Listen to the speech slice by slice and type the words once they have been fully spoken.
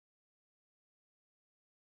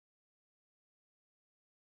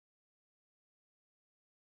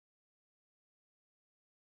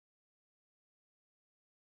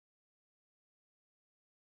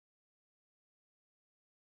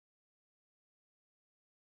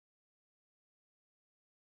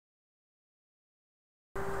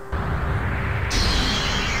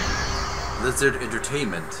Blizzard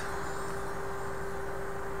Entertainment.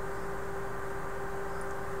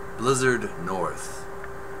 Blizzard North.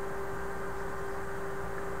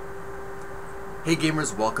 Hey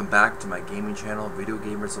gamers, welcome back to my gaming channel, Video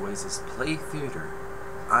Gamers Oasis Play Theater.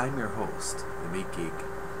 I'm your host, the Meat Geek.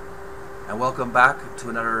 And welcome back to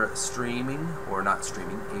another streaming, or not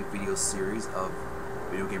streaming, a video series of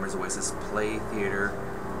Video Gamers Oasis Play Theater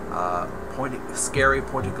scary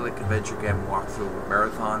point-and-click adventure game walkthrough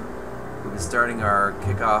marathon. We'll be starting our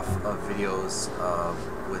kickoff of videos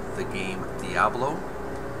with the game Diablo.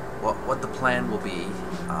 What the plan will be,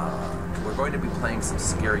 we're going to be playing some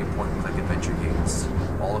scary point-and-click adventure games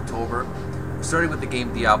all October. Starting with the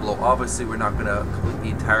game Diablo, obviously we're not going to complete the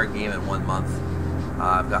entire game in 1 month.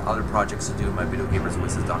 I've got other projects to do on my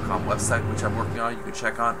videogamersoasis.com website, which I'm working on. You can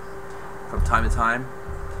check on from time to time.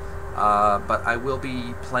 But I will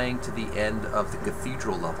be playing to the end of the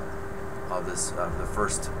cathedral level of this, the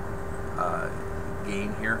first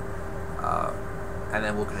game here. And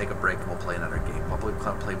then we'll take a break and we'll play another game. Probably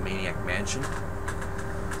play Maniac Mansion.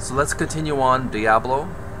 So let's continue on Diablo.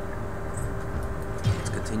 Let's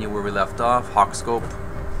continue where we left off. Hawkscope.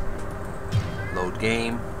 Load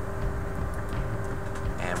game.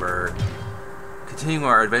 And we're continuing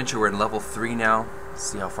our adventure. We're in level 3 now. Let's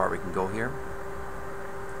see how far we can go here.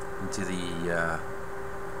 Into the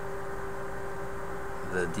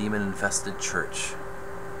demon-infested church.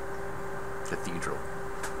 Cathedral.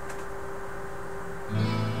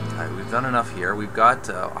 Alright, we've done enough here. We've got,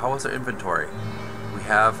 how was our inventory? We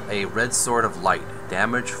have a red sword of light,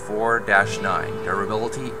 damage 4-9,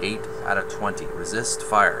 durability 8 out of 20, resist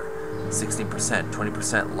fire 16%,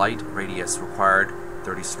 20% light radius required,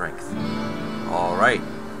 30 strength. Alright,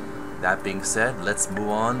 that being said, let's move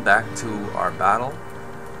on back to our battle.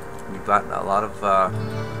 We've gotten a lot of,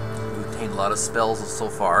 we've obtained a lot of spells so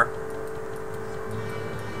far.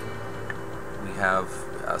 We have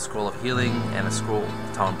a scroll of healing and a scroll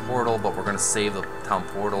of town portal, but we're going to save the town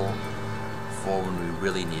portal for when we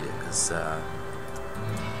really need it, because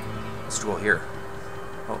let's go here.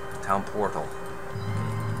 Oh, town portal.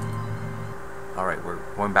 Alright, we're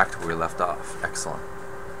going back to where we left off. Excellent.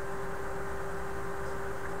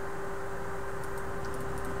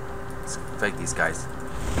 Let's fight these guys.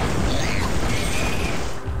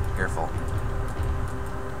 Careful.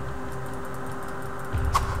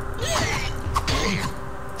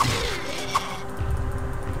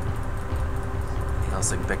 Anything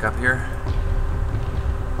else I can pick up here?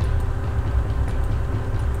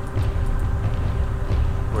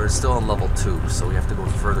 We're still on level 2, so we have to go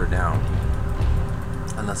further down.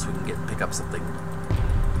 Unless we can pick up something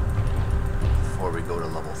before we go to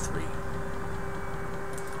level 3.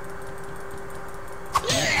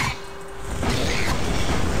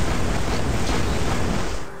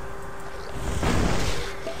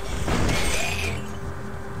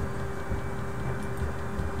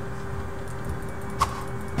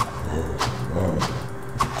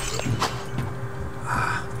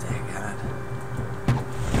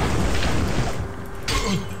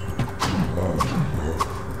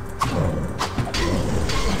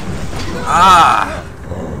 Ah!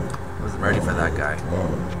 Wasn't ready for that guy.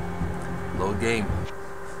 Load game.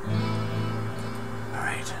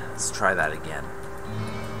 Alright, let's try that again.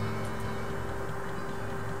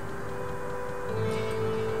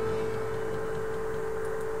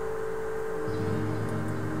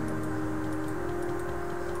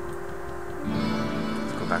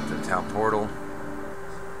 Let's go back to the town portal.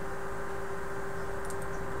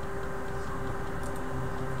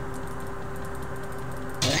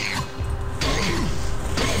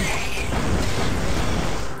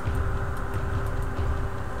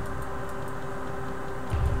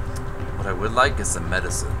 What I would like is some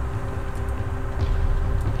medicine.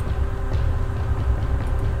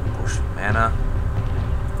 Potion mana.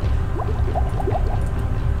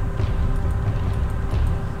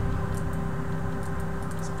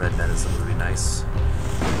 Some red medicine would be nice.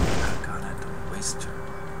 Oh god, I don't waste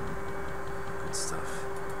good stuff.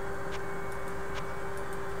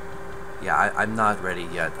 Yeah, I'm not ready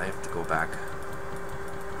yet. I have to go back.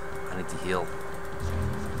 I need to heal.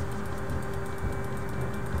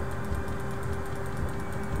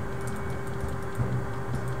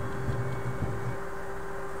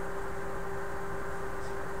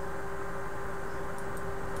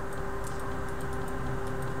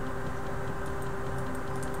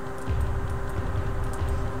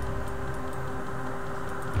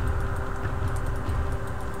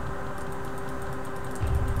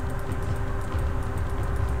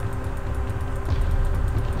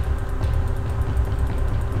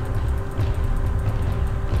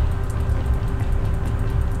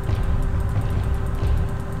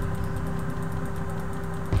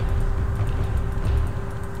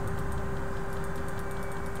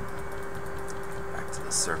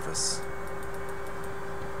 surface.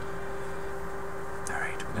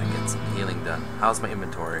 Alright, we're gonna get some healing done. How's my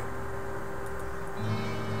inventory?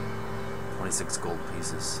 26 gold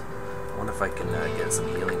pieces. I wonder if I can get some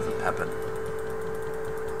healing from Pepin.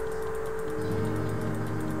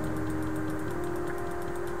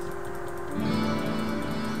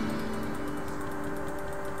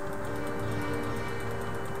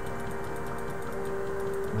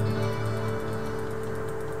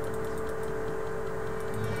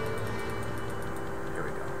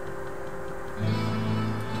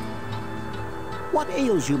 What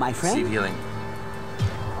ails you, my friend? Receive healing.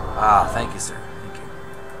 Ah, thank you, sir. Thank you.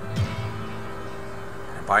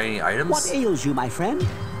 Can I buy any items? What ails you, my friend?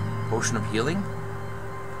 Potion of healing?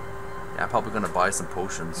 Yeah, I'm probably gonna buy some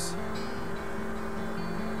potions.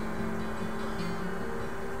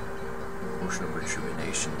 Potion of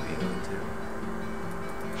rejuvenation would be good too.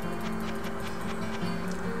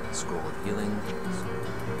 Scroll of healing.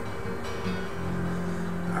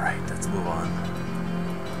 Alright, let's move on.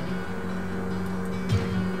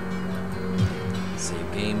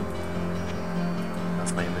 Save game.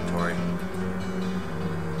 That's my inventory.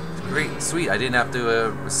 Great, sweet. I didn't have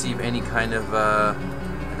to receive any kind of. I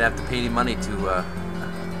didn't have to pay any money to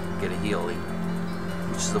get a healing,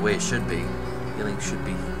 which is the way it should be. Healing should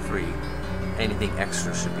be free. Anything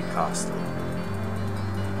extra should be costly.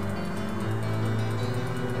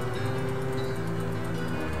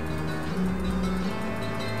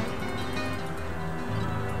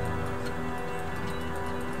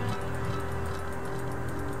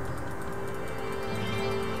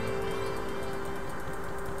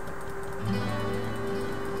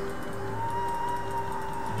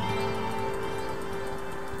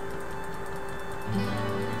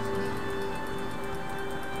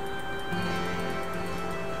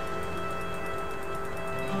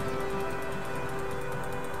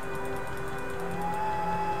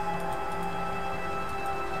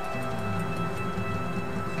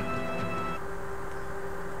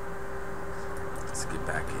 Let's get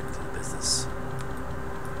back into the business.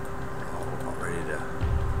 Oh, I'm ready to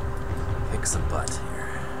kick some butt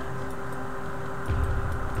here.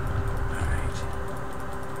 Alright.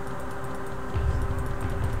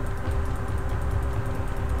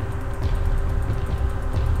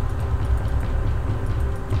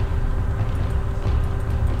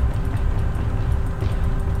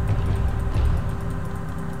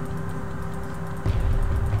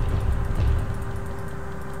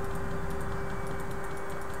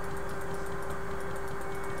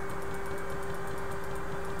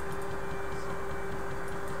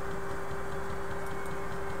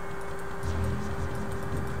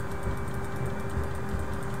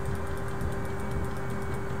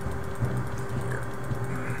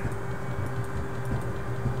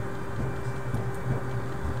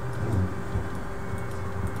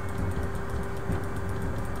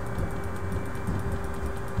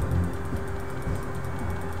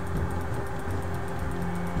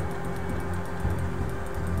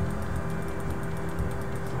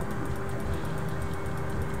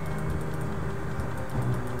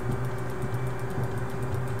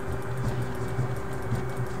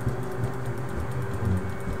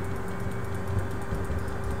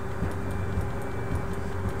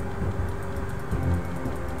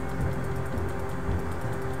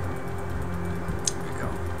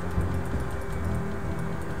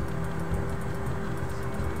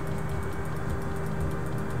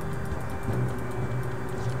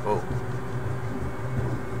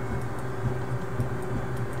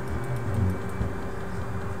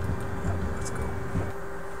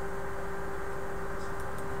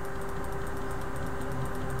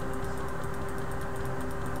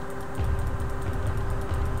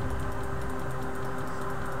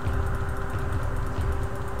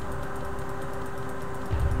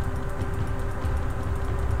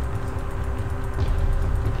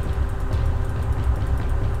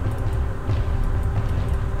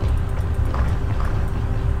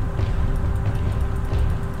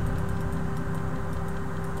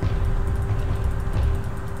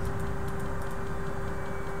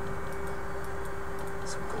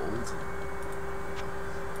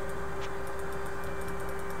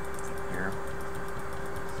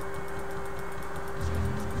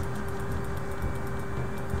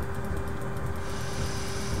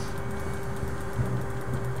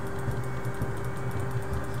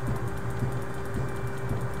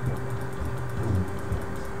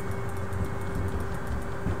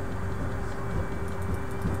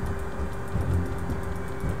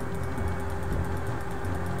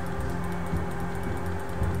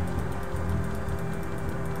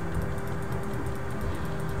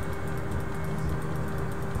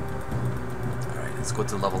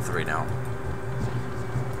 Let's go to level 3 now.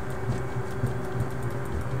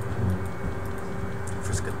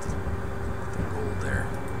 First get the gold there.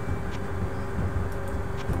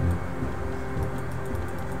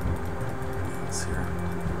 It's here.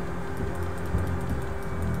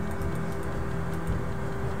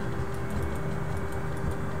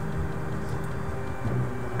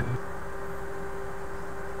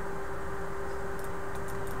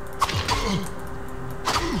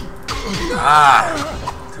 Ah!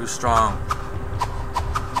 Too strong.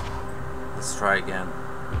 Let's try again.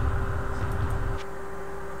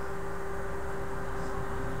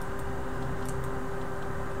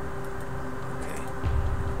 Okay.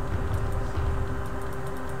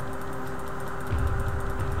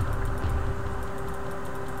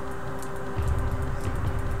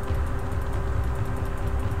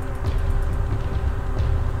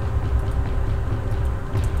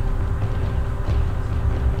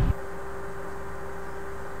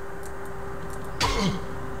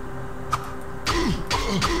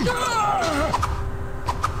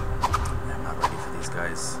 I'm not ready for these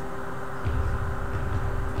guys.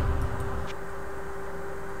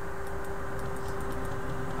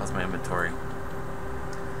 How's my inventory?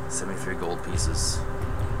 73 gold pieces.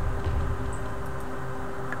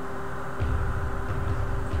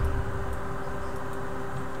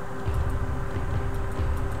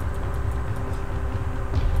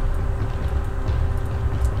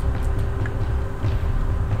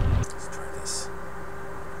 Let's try this.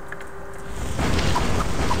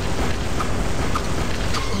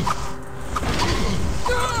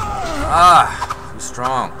 Ah, too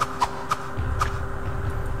strong.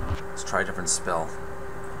 Let's try a different spell.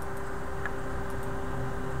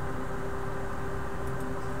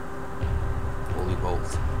 Holy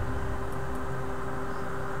Bolt.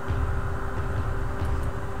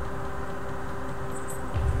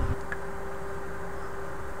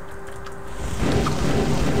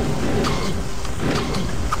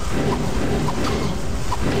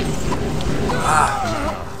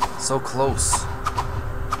 Ah, so close.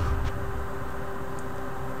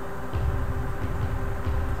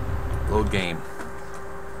 Load game.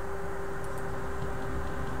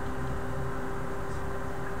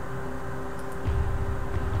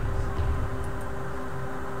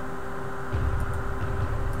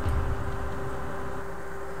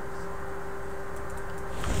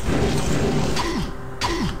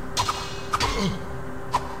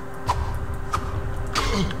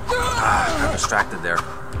 Ah, got distracted there.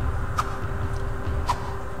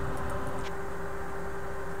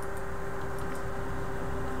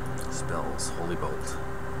 Spells, Holy Bolt.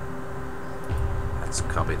 Let's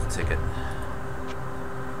copy the ticket.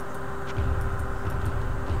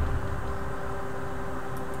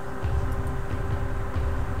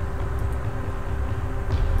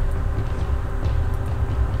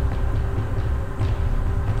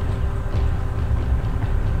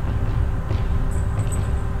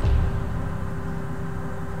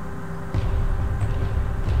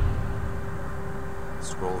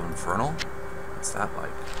 Scroll of Infernal? What's that like?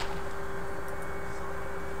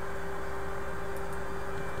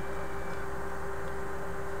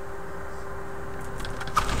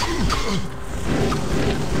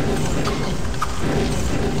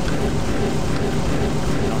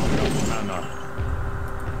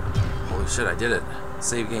 Holy shit, I did it.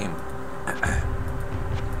 Save game.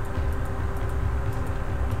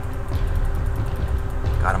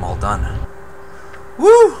 Got them all done.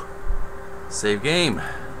 Woo! Save game.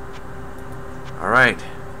 Alright.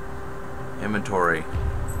 Inventory.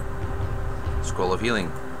 Scroll of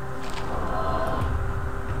Healing.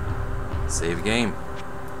 Save game.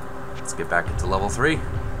 Let's get back into level 3.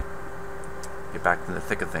 Get back in the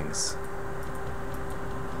thick of things.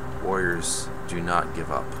 Warriors do not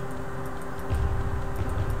give up.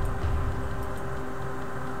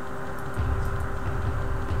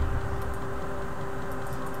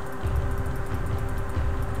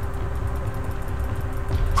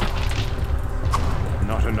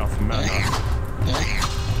 Not enough mana.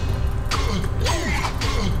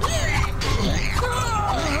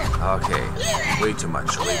 Okay, way too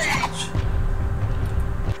much, way too much.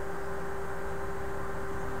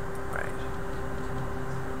 Right.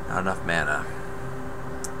 Not enough mana.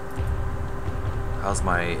 How's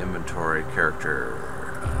my inventory character?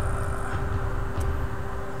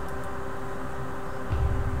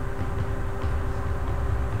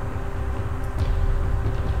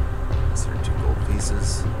 Is there 2 gold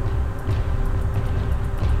pieces?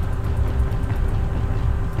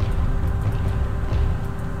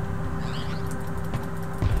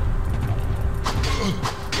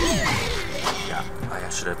 Yeah, I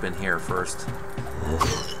should have been here first.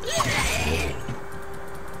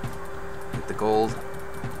 gold.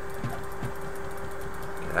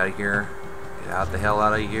 Get out of here. Get out the hell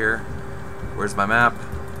out of here. Where's my map?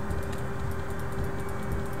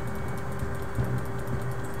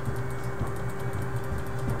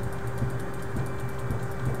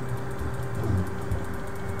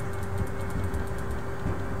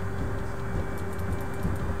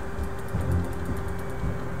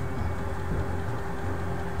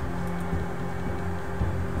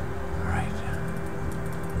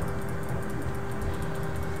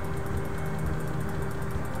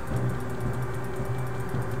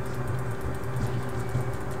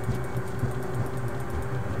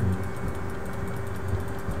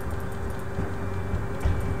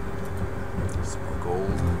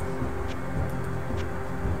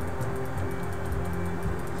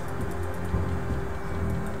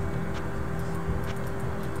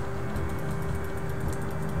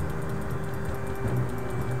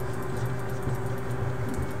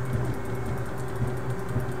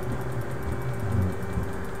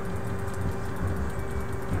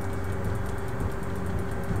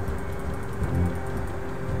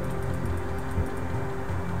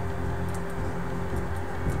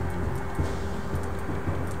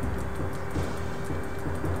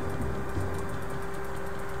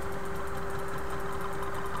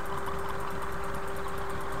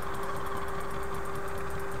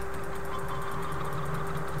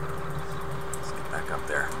 Up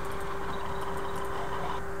there.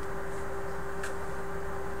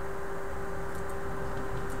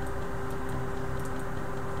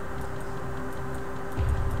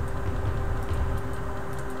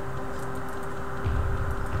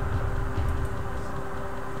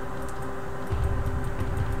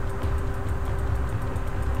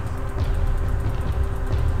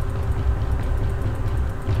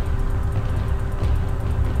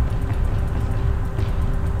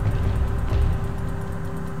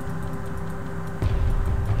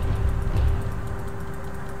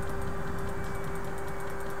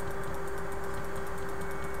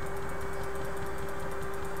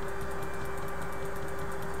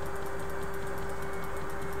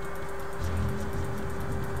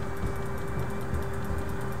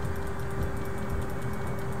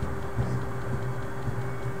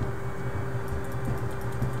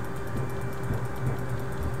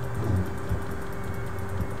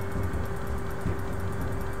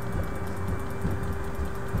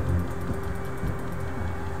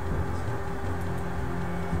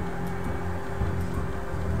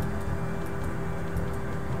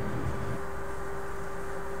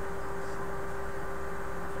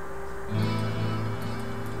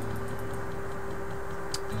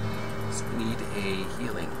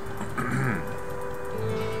 Healing.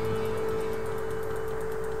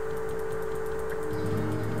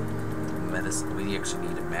 Medicine. We actually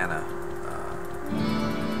need a mana.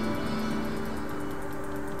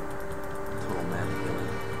 Total mana healing.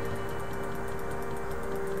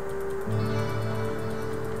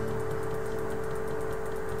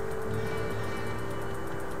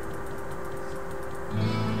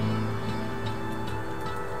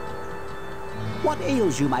 What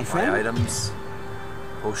ails you, my friend? My items.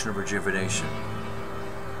 Potion of Rejuvenation.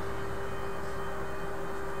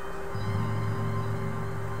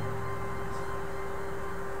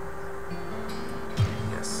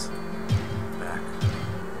 Yes. Back.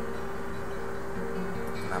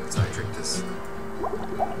 What happens when I drink this? Didn't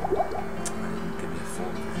give me a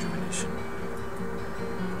full rejuvenation.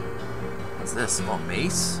 What's this? Oh,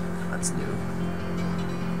 mace? That's new.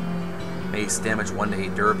 Mace damage 1 to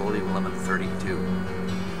 8, durability will limit 32.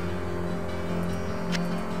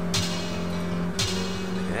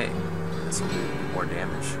 Okay, this will do more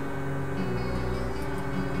damage.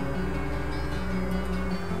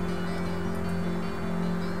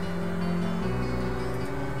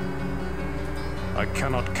 I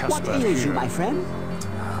cannot cast What that ails here. you, my friend?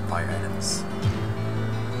 Buy items.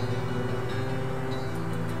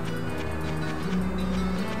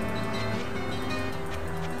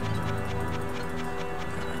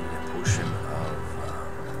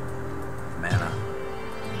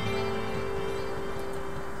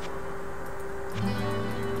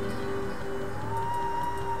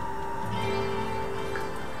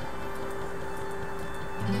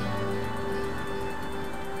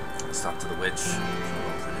 Stop to the witch.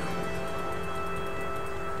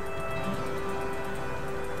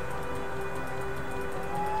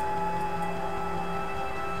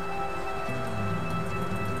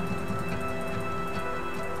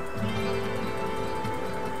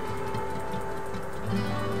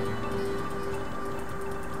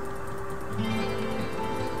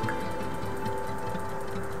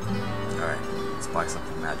 Alright, let's buy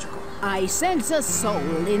something magical. I sense a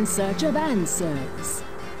soul in search of answers.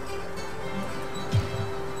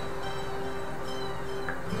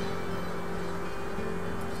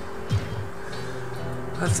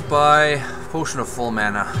 Let's buy potion of full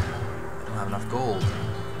mana. I don't have enough gold.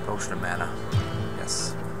 Potion of mana.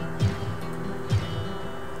 Yes.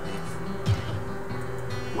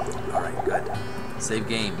 Alright, good. Save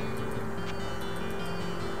game.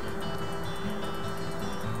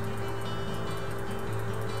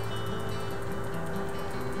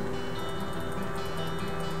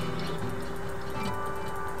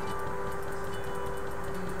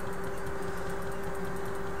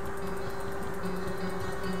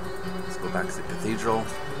 Let's go back to the cathedral.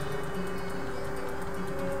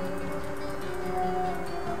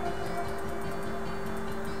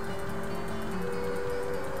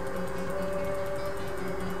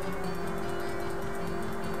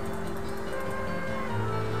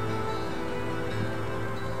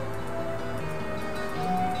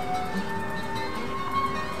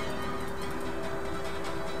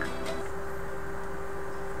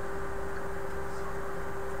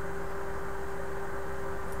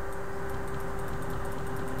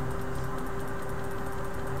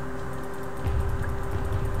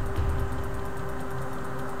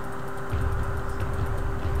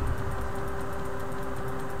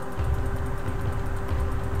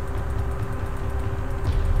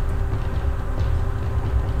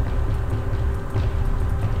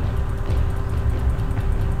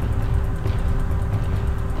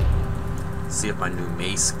 See if my new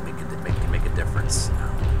mace can make a difference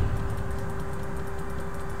now.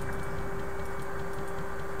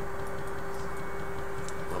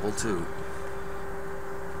 Level 2.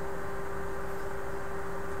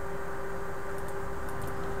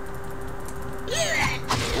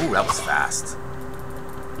 Ooh, that was fast.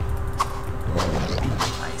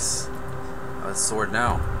 Nice. Oh, that's sword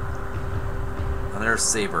now. And there's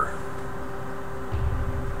saber.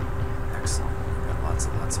 Excellent. Got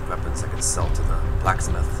lots of weapons I can sell to the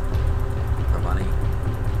blacksmith for money.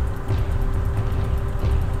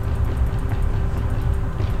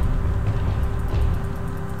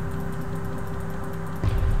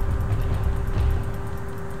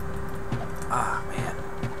 Ah, man.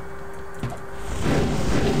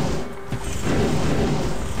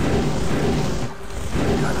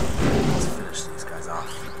 Let's finish these guys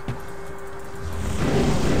off.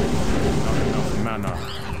 Not enough mana.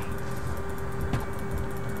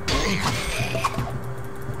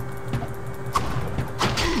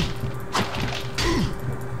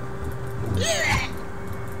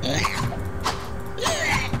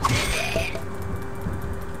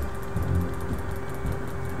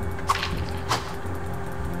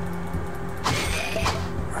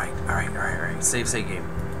 Alright. Save game.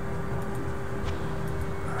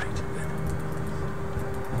 Alright, good.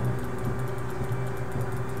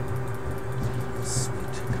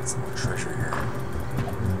 Sweet, got some more treasure here.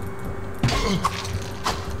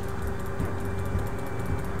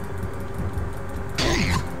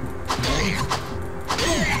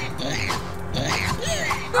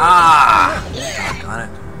 Ah! Doggone it.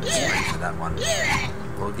 Just ready for that one.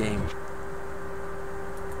 Low game.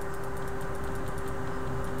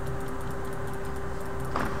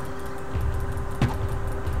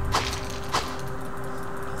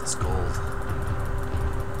 This gold.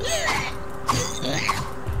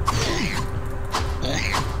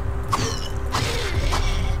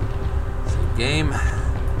 Save game.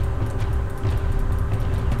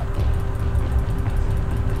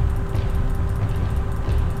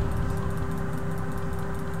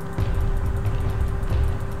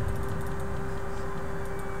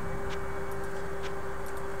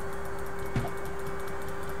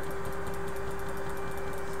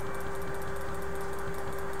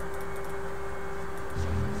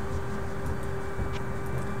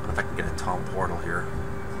 If I can get a Tom portal here.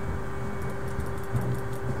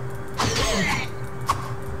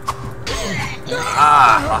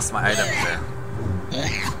 Ah, lost my items there.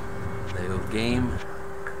 Load game.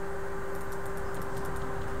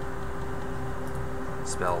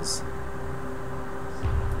 Spells.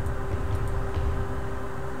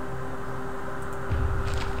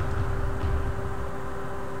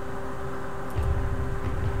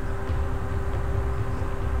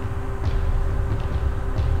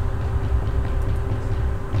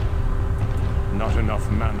 Not enough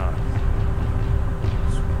mana.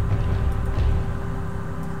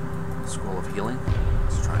 Scroll of healing.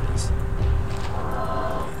 Let's try this.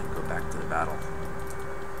 And go back to the battle.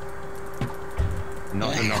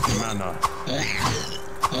 Not enough mana.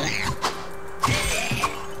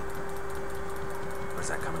 Where's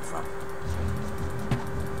that coming from?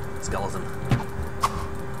 Skeleton.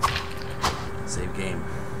 Save game.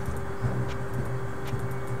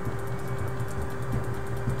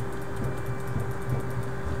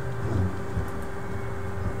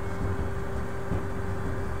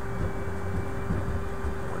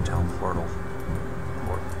 Or town portal.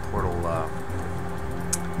 Portal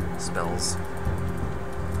spells.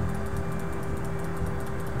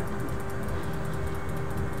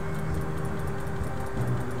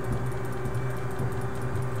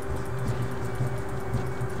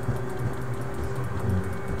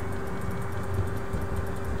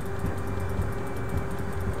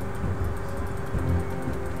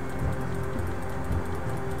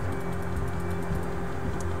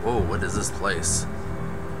 Whoa, what is this place?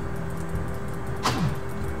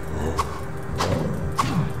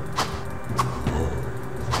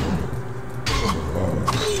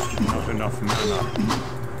 Not enough mana.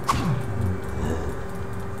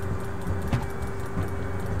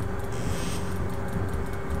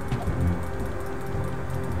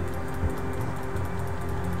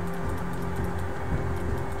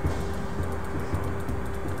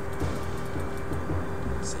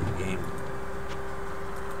 Save game.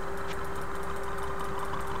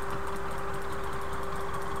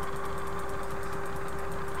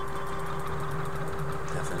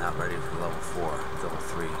 Definitely not ready for level 4, level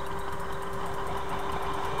 3.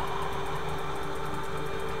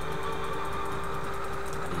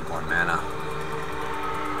 I need more mana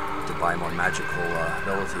to buy more magical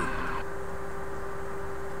ability.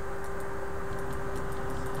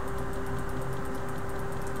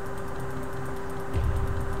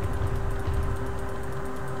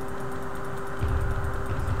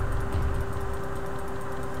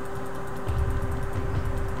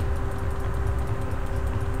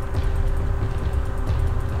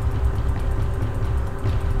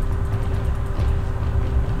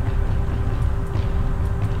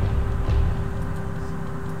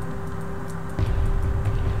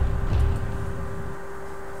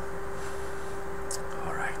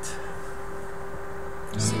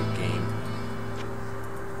 Save game.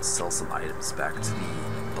 Sell some items back to the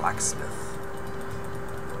blacksmith.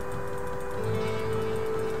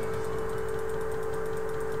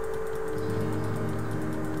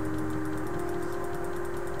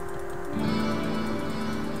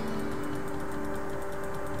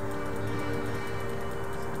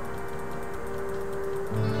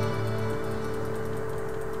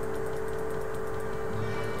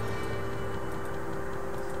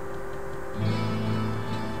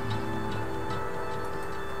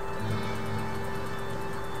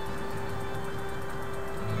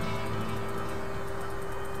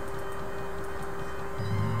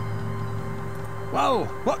 Whoa,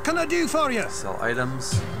 what can I do for you? Sell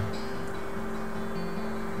items.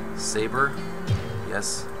 Saber,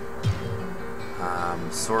 yes.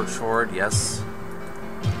 Sword, yes.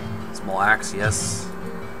 Small axe, yes.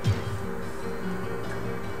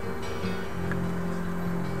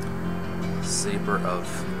 Saber of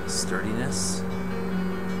sturdiness.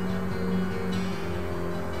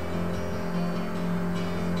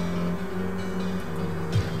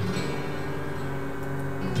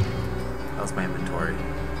 How's my inventory?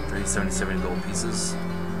 377 gold pieces.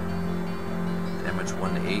 Damage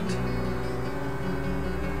 1 to 8.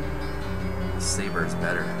 Saber is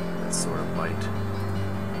better. That sort of bite.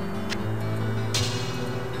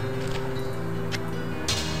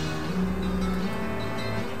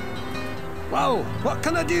 Whoa, what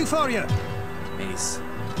can I do for you? Mace.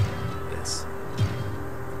 Yes.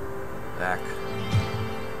 Back.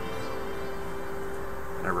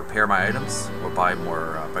 Can I repair my items or buy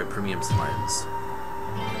more, buy premium some items?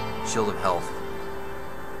 Shield of health.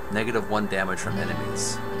 -1 damage from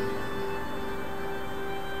enemies.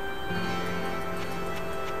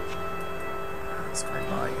 What else can I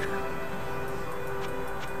buy here?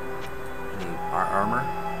 Any armor?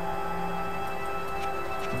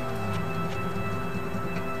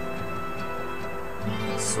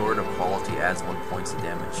 Sword of quality adds 1 point of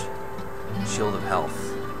damage. Shield of health.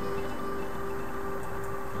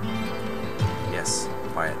 Yes,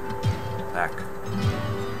 buy it. Back.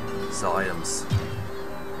 Sell items.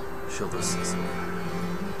 Shield of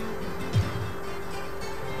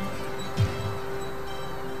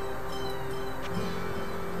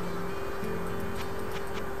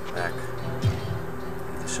back.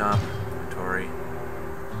 Leave the shop. Inventory.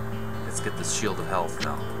 Let's get this shield of health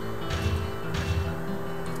now.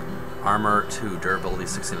 Armor 2, durability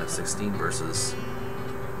 16 of 16 versus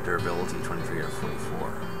durability 23 of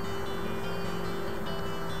 44.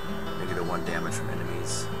 -1 damage from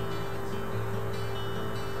enemies.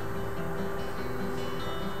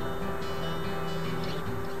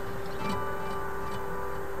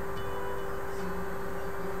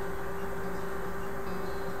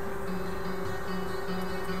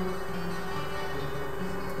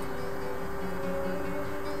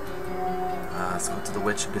 to the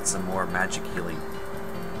witch and get some more magic healing.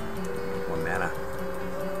 More mana.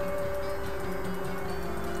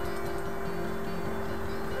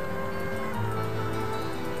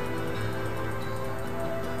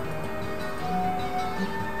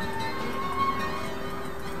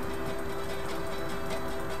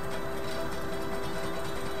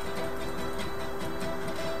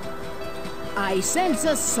 I sense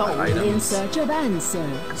a soul Items. in search of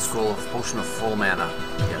answers. Scroll of potion of full mana.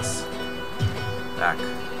 Yes. Back.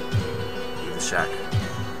 Leave the shack.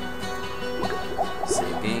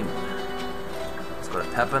 Save game. Let's go to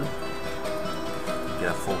Pepin.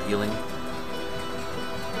 Get a full healing.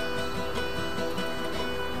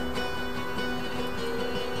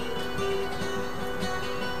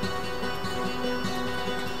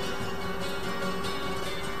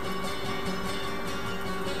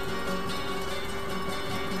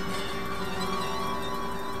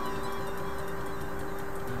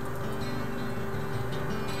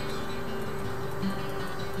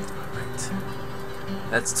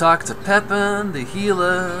 Let's talk to Pepin, the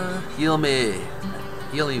healer. Heal me.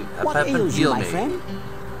 Heal me. What Pepin, ails you, heal my me. friend?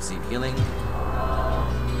 Receive healing.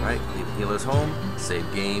 Alright, leave the healer's home.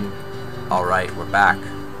 Save game. Alright, we're back.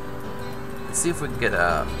 Let's see if we can get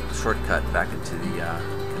a shortcut back into the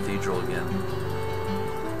cathedral again.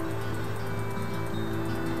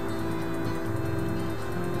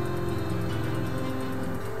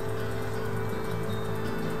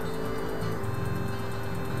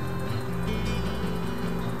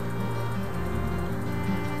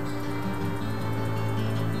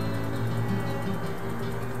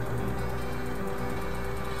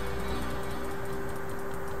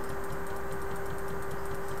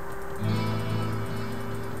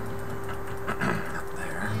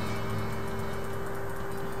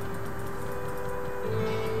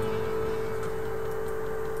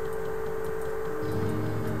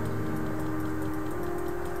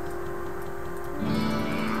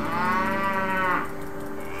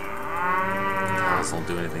 Don't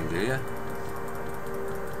do anything, do you?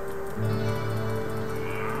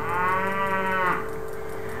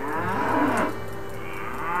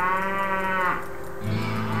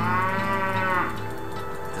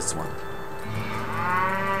 This one.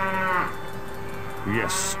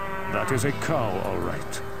 Yes, that is a cow, all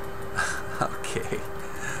right. Okay.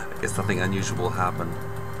 I guess nothing unusual happened.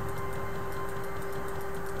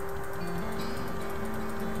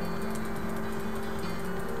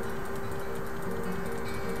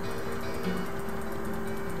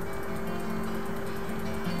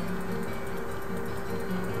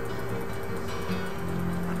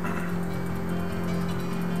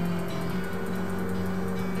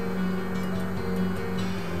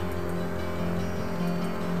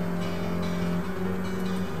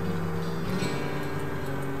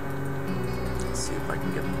 See if I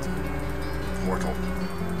can get into the portal.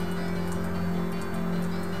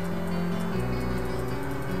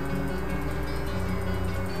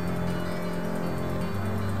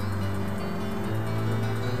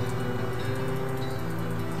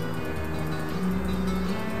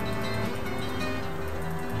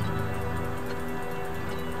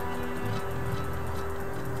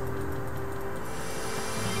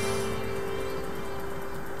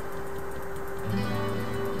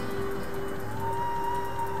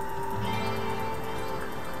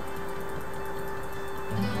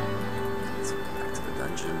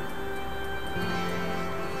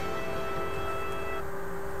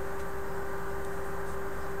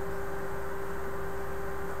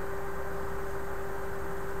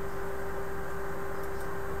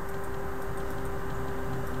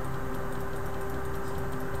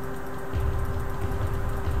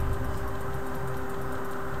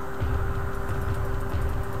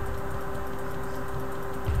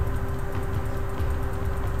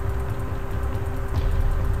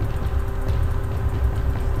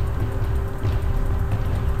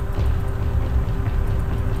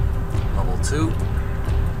 Level 2.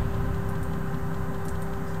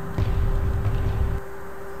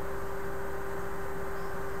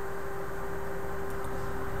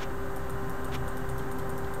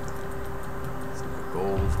 Some more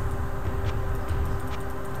gold.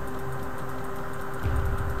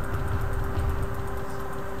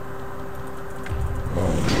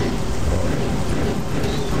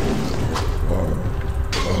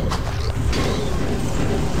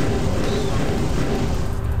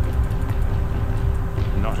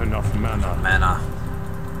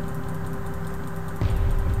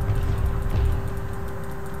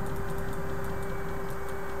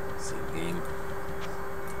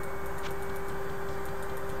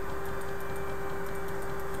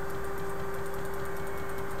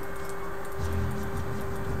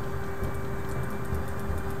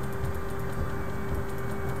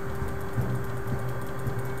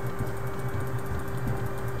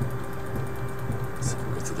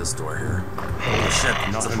 this door here. Oh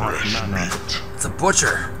shit, Not enough mana. it's a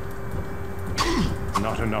butcher!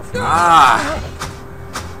 Not enough mana. Ah!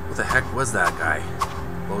 What the heck was that guy?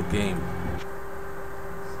 Load game.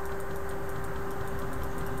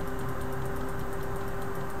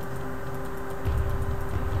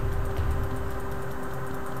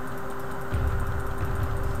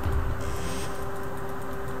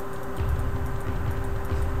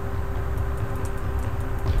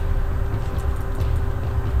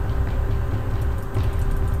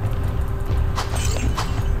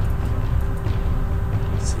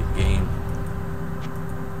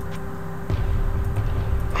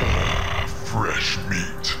 Fresh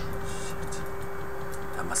meat. Shit.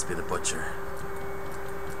 That must be the butcher.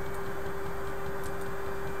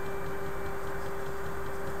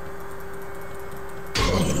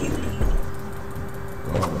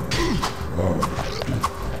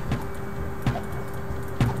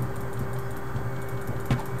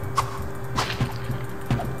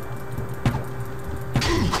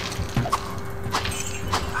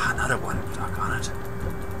 Ah, another one. Doggone it.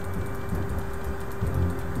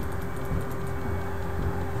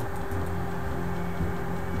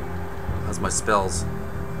 How's my spells?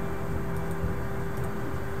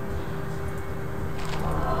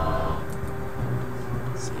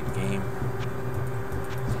 Save game.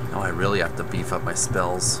 Now I really have to beef up my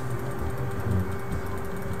spells.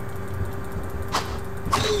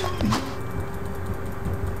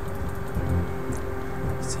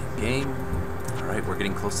 Save game. Alright, we're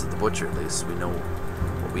getting close to the butcher at least. We know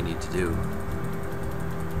what we need to do.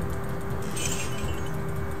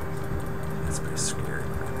 That's pretty scary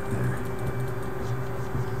right there.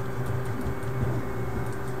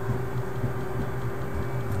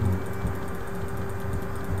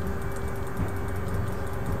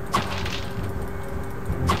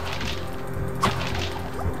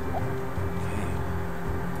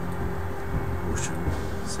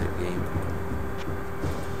 Save game.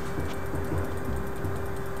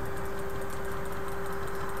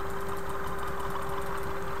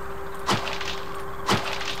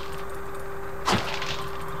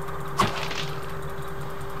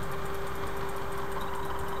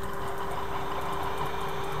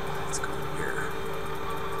 Let's go here.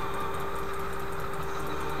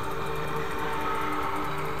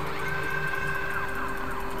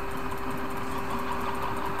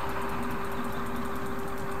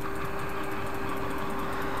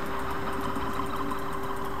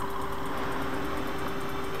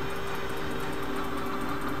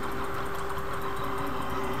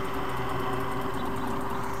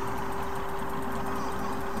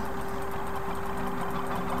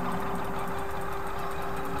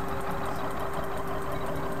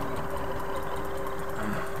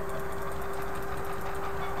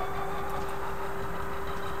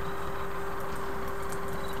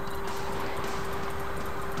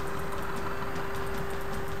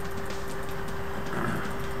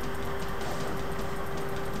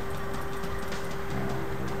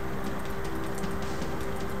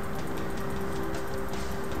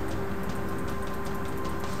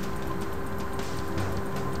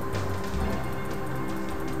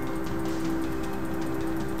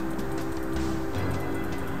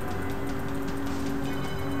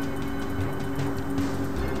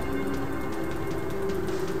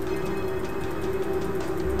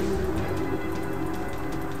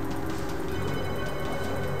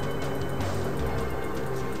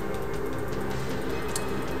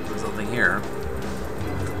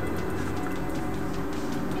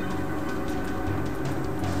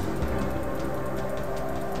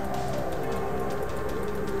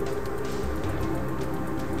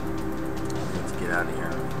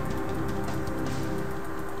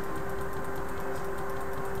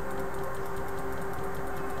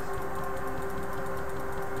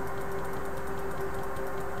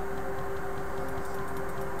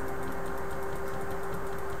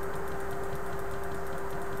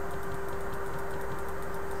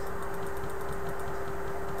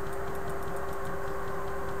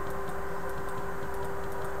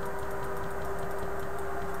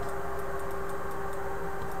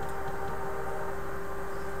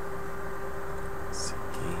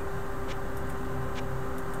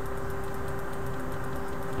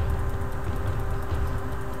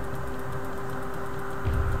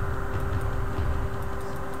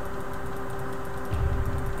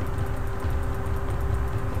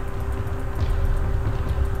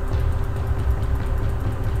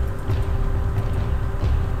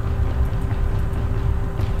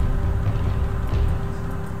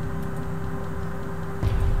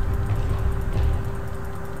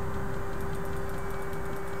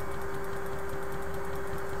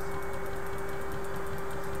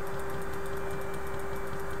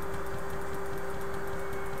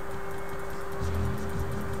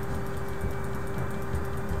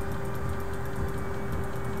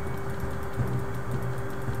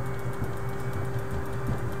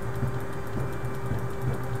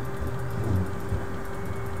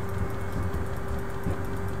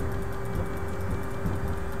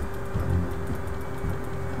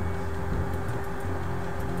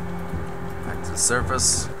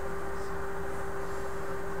 surface.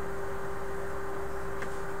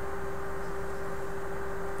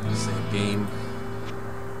 Same game.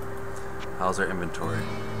 How's our inventory?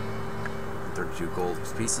 32 gold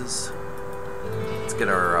pieces. Let's get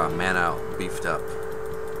our mana beefed up.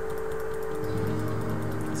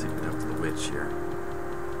 Let's see if we can up to the witch here.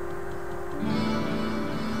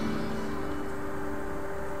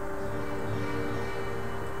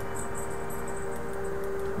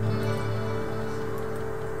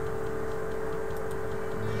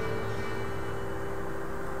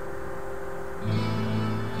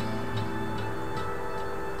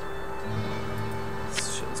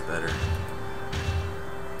 This shit's better.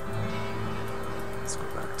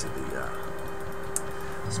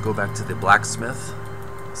 Let's go back to the blacksmith.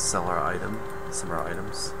 Sell our item. Some of our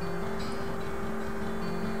items.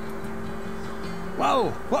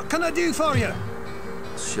 Wow, what can I do for you?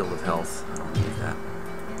 Shield of health. I don't need that.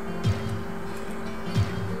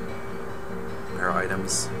 Our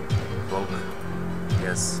items. Cloak.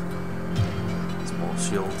 Yes. Small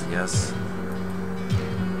shield. Yes.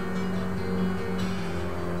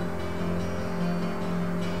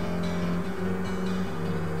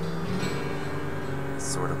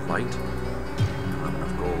 Sword of light. Don't have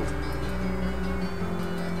enough gold.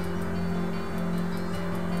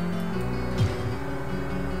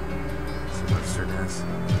 See what Western has.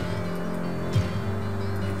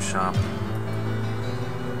 Game shop.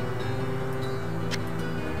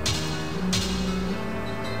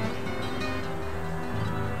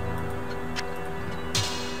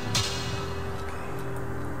 Okay.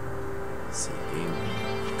 See game.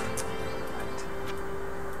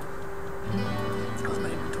 How's my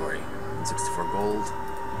inventory? 64 gold.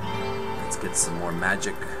 Let's get some more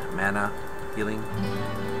magic mana healing.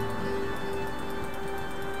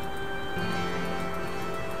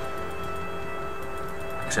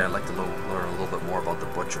 Actually, I'd like to learn a little bit more about the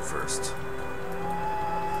butcher first.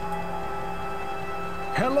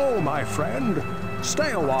 Hello, my friend.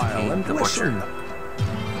 Stay a while and the listen. butcher.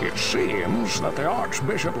 It seems that the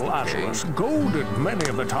Archbishop Lazarus goaded many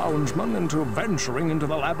of the townsmen into venturing into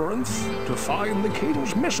the labyrinth to find the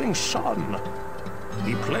king's missing son.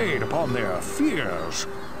 He played upon their fears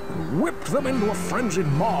and whipped them into a frenzied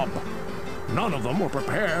mob. None of them were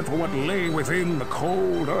prepared for what lay within the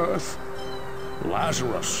cold earth.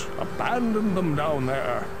 Lazarus abandoned them down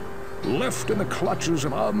there, left in the clutches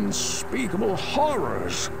of unspeakable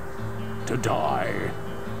horrors to die.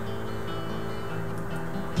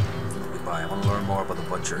 I want to learn more about the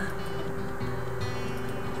butcher.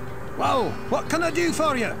 Wow, what can I do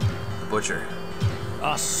for you? The butcher.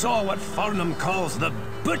 I saw what Farnham calls the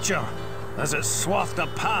butcher, as it swathed a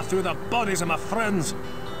path through the bodies of my friends.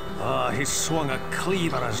 He swung a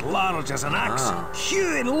cleaver as large as an axe,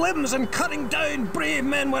 hewing limbs and cutting down brave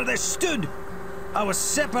men where they stood. I was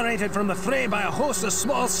separated from the fray by a host of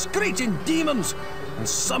small screeching demons, and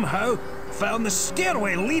somehow found the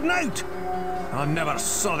stairway leading out. I never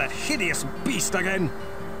saw that hideous beast again,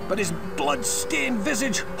 but his blood-stained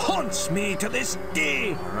visage haunts me to this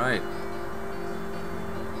day. All right.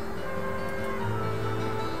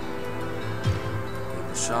 Leave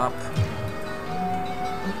the shop.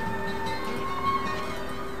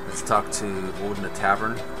 Let's talk to Odin the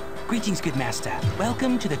Tavern. Greetings, good master.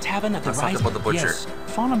 Welcome to the Tavern of the Let's talk Rising. about the butcher. Yes,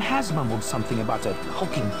 Farnham has mumbled something about a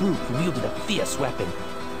hulking brute who wielded a fierce weapon.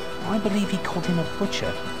 I believe he called him a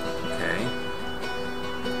butcher. Okay.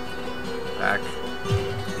 Back.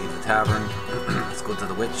 Leave the tavern. Let's go to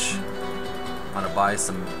the witch. Want to buy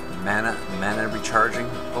some mana recharging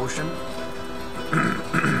potion.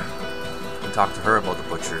 And talk to her about the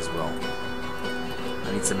butcher as well.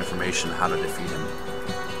 I need some information on how to defeat him.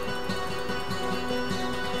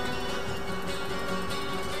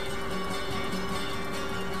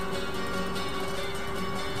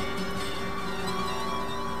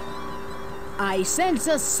 I sense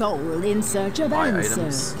a soul in search of Buy answers.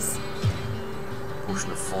 items.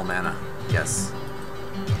 Potion of full mana. Yes.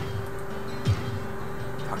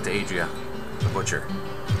 Talk to Adria, the butcher.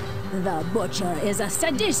 The butcher is a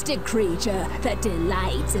sadistic creature that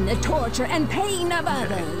delights in the torture and pain of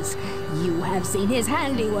others. You have seen his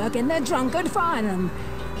handiwork in the drunkard Farnham.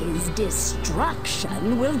 His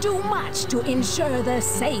destruction will do much to ensure the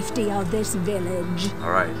safety of this village.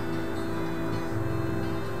 Alright.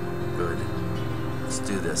 Good. Let's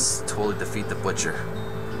do this. Totally defeat the butcher.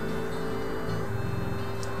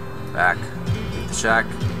 Back. Leave the shack.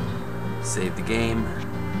 Save the game.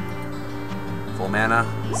 Full mana.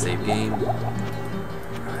 Save game.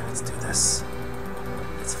 Alright, let's do this.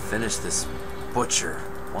 Let's finish this butcher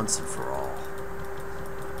once and for all.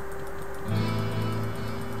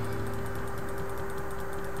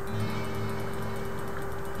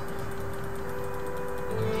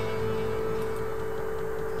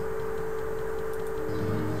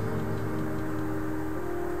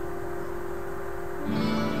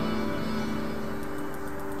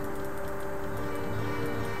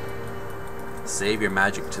 Save your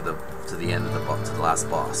magic to the end of to the last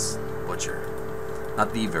boss, Butcher.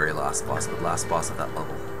 Not the very last boss, but last boss of that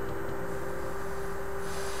level.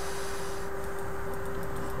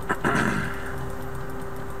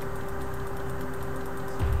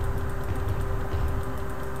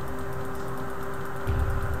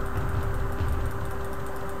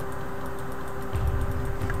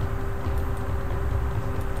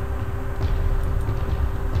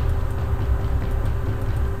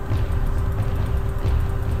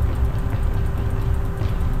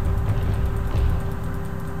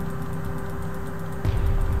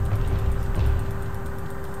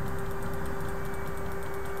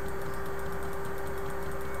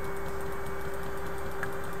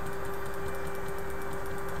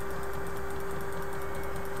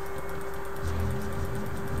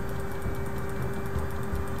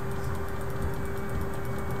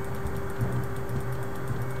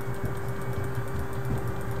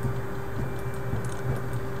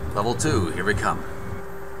 Level 2, here we come.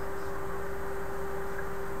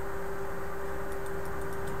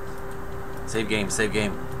 Save game, save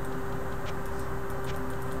game.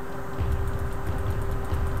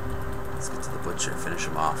 Let's get to the Butcher, finish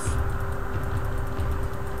him off.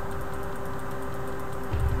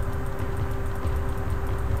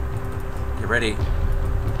 Get ready.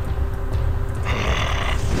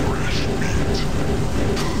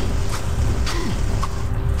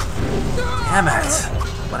 Damn it!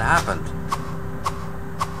 What happened?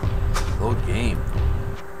 Load game.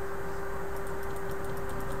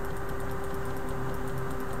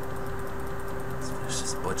 Let's finish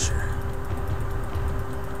this Butcher.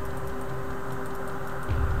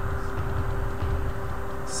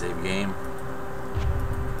 Save game.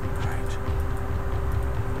 Alright.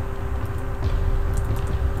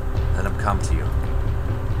 Let him come to you.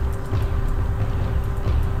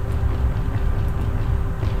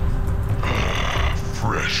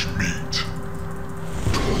 Fresh meat.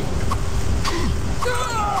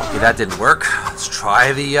 Okay, that didn't work. Let's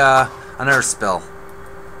try the another spell.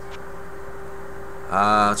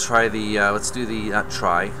 Try the let's do the not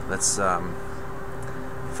try. Let's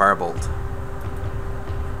Firebolt.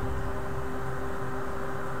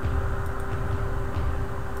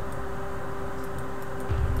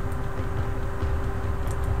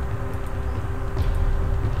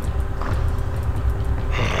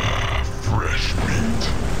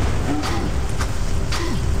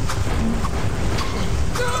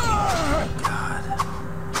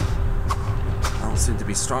 Seem to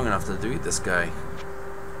be strong enough to defeat this guy.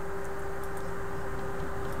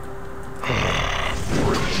 Crap.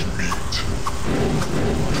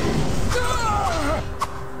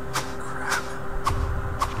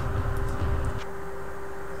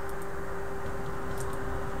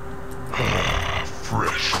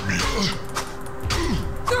 Fresh meat.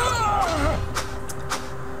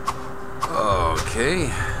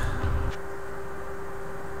 Okay.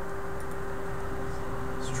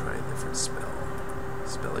 Let's try a different spell.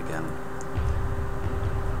 Spell again.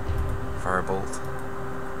 Firebolt.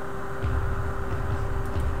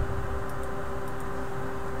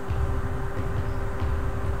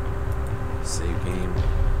 Save game.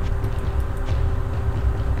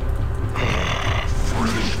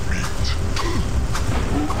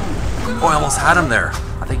 Oh, I almost had him there.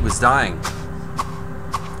 I think he was dying.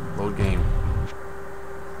 Load game.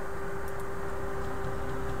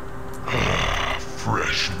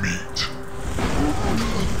 Fresh meat.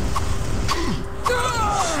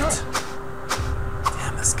 Shit.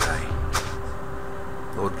 Damn this guy.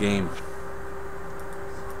 Load game.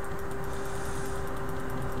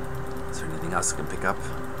 Is there anything else I can pick up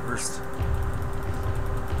first?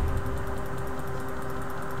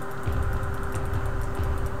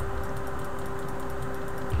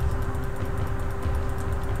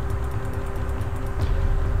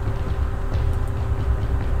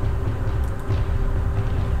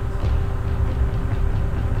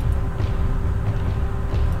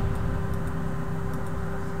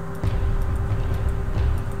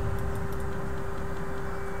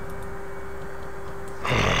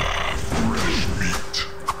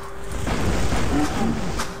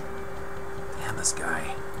 This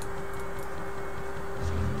guy.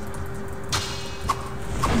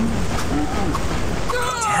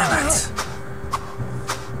 Damn it.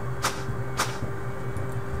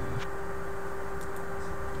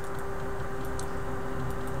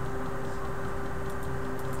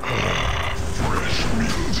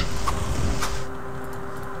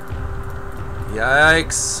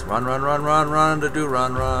 Yikes. Run, run, run, run, run to do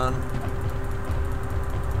run, run.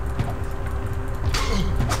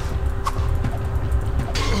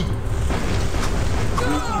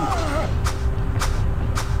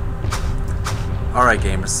 Alright,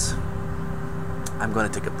 gamers. I'm going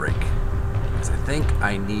to take a break. Because I think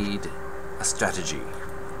I need a strategy.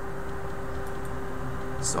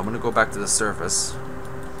 So I'm going to go back to the surface.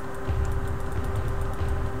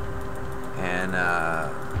 And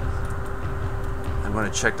I'm going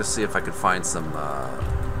to check to see if I can find some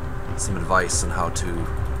advice on how to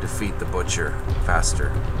defeat the Butcher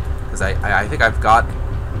faster. Because I think I've got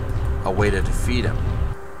a way to defeat him.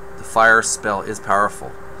 The fire spell is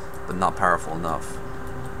powerful, but not powerful enough.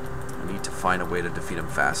 I need to find a way to defeat him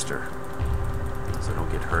faster, so I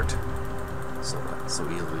don't get hurt so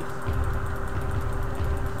easily.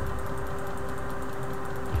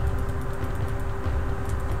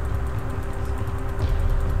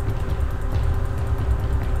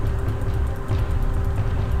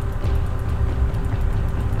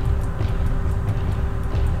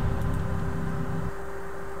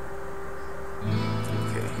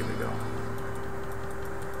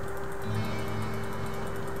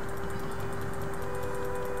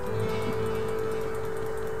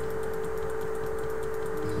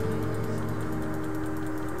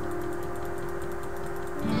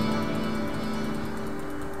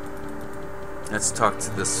 Let's talk to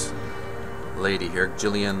this lady here,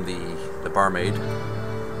 Jillian, the barmaid.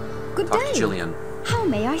 Good Talk day. to Jillian. How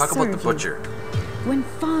may I Talk serve about the butcher. When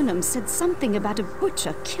Farnham said something about a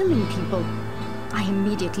butcher killing people, I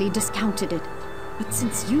immediately discounted it. But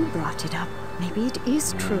since you brought it up, maybe it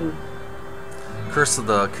is true. Curse of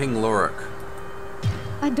the King Lorik.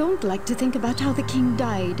 I don't like to think about how the king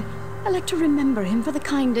died. I like to remember him for the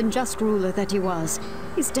kind and just ruler that he was.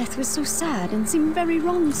 His death was so sad and seemed very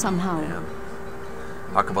wrong somehow. Man.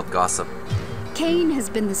 Talk about gossip. Cain has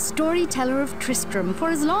been the storyteller of Tristram for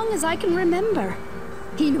as long as I can remember.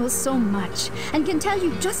 He knows so much and can tell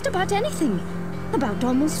you just about anything. About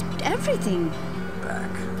almost everything.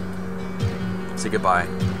 Back. Say goodbye.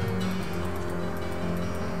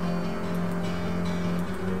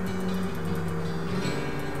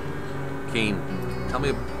 Cain, tell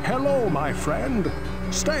me. Hello, my friend.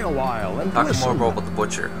 Stay a while and Talk listen. more about the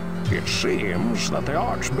butcher. It seems that the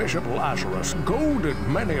Archbishop Lazarus goaded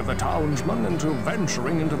many of the townsmen into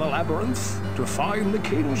venturing into the labyrinth to find the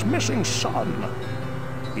king's missing son.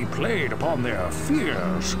 He played upon their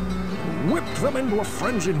fears, whipped them into a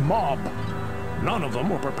frenzied mob. None of them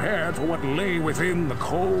were prepared for what lay within the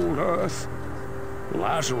cold earth.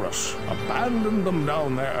 Lazarus abandoned them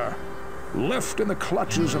down there, left in the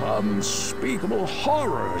clutches of unspeakable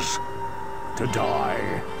horrors to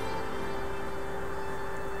die.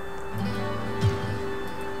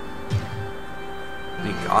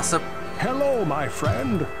 Any gossip? Hello, my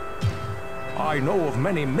friend. I know of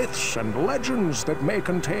many myths and legends that may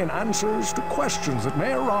contain answers to questions that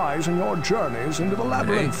may arise in your journeys into the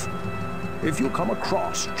labyrinth. If you come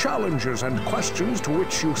across challenges and questions to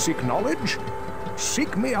which you seek knowledge,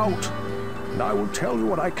 seek me out, and I will tell you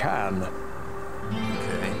what I can.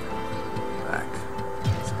 Okay.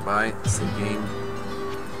 Back. Say goodbye. Save game.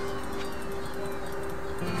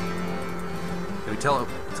 Can you tell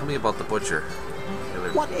me about the butcher?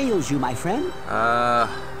 What ails you, my friend? What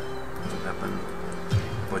happened?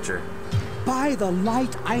 Butcher. By the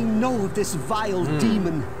light, I know of this vile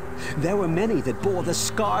demon. There were many that bore the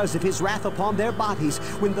scars of his wrath upon their bodies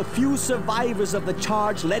when the few survivors of the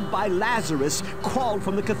charge led by Lazarus crawled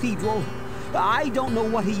from the cathedral. I don't know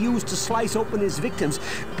what he used to slice open his victims,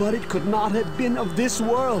 but it could not have been of this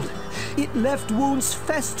world. It left wounds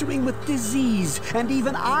festering with disease, and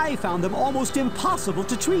even I found them almost impossible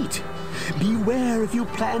to treat. Beware if you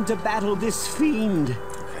plan to battle this fiend.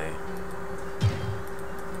 Okay.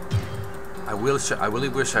 I really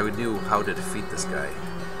wish I knew how to defeat this guy.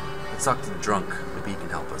 Let's talk to the drunk. Maybe he can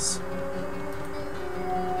help us.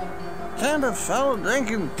 Can't a fellow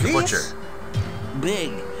drink in peace? Butcher.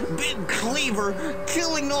 Big cleaver,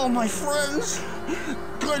 killing all my friends.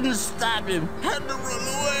 Couldn't stop him. Had to run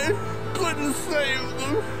away. Couldn't save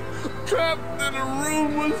them. Trapped in a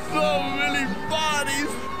room with so many bodies.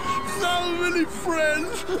 So many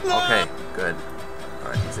friends. Okay, good.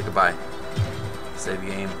 Alright, say goodbye. Save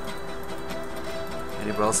game.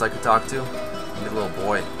 Anybody else I could talk to? Maybe the little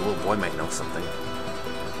boy. The little boy might know something.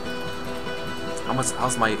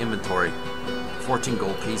 How's my inventory? 14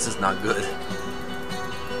 gold pieces, not good.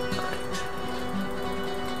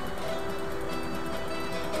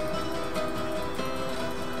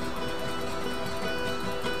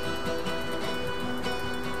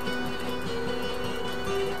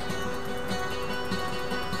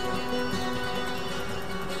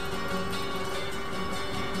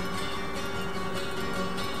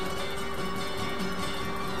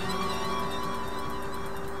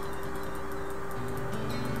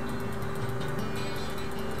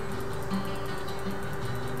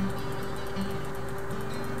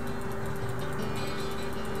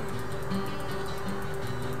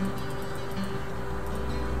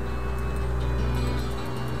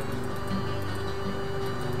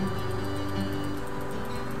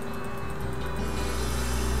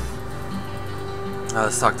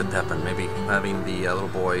 Let's talk to Pepin. Maybe having the little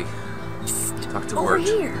boy talk to Over Wirt,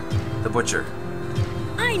 here. the butcher.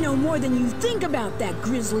 I know more than you think about that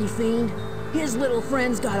grisly fiend. His little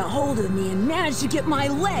friends got a hold of me and managed to get my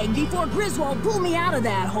leg before Griswold pulled me out of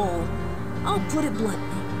that hole. I'll put it bluntly.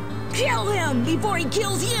 Kill him before he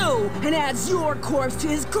kills you and adds your corpse to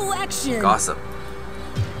his collection. Gossip.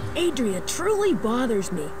 Adria truly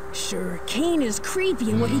bothers me. Sure, Cain is creepy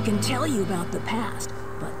in what he can tell you about the past,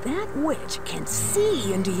 but that witch can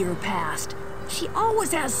see into your past. She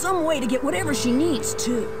always has some way to get whatever she needs,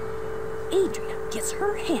 too. Adria gets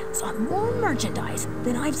her hands on more merchandise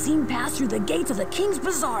than I've seen pass through the gates of the King's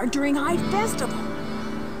Bazaar during Hyde Festival.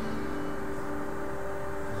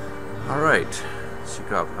 Alright. She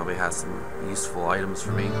probably has some useful items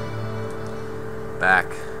for me. Back.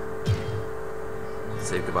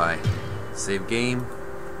 Save goodbye. Save game.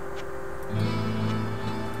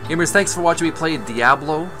 Gamers, thanks for watching me play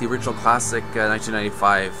Diablo, the original classic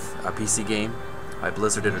 1995 PC game by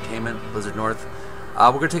Blizzard Entertainment, Blizzard North.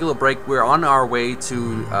 We're going to take a little break. We're on our way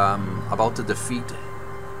to, about to defeat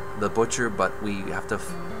the Butcher, but we have to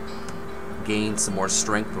gain some more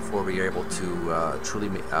strength before we are able to truly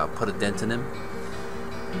put a dent in him.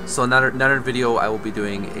 So another video, I will be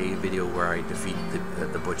doing a video where I defeat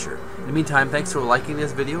the Butcher. In the meantime, thanks for liking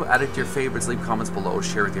this video. Add it to your favorites, leave comments below,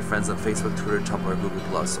 share with your friends on Facebook, Twitter, Tumblr,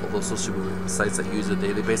 Google+, all those social media sites that you use on a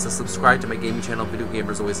daily basis. Subscribe to my gaming channel, Video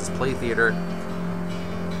Gamers Oasis Play Theater.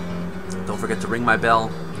 Don't forget to ring my bell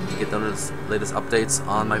to get the latest updates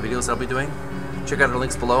on my videos I'll be doing. Check out our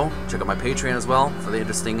links below. Check out my Patreon as well for the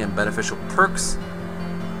interesting and beneficial perks.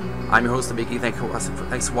 I'm your host, Miki. Thanks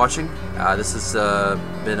for watching. This has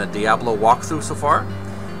been a Diablo walkthrough so far,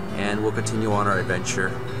 and we'll continue on our adventure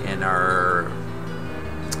in our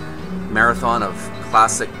marathon of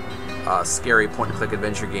classic, scary point-and-click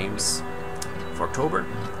adventure games for October.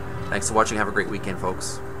 Thanks for watching. Have a great weekend,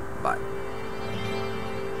 folks. Bye.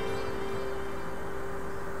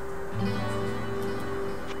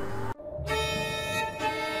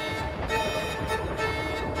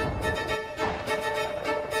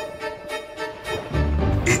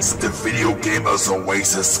 It's the Video Gamers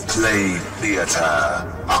Oasis Play Theater,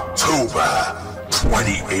 October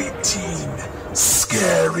 2018.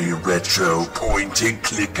 Scary retro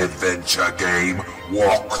point-and-click adventure game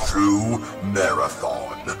walkthrough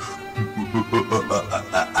marathon.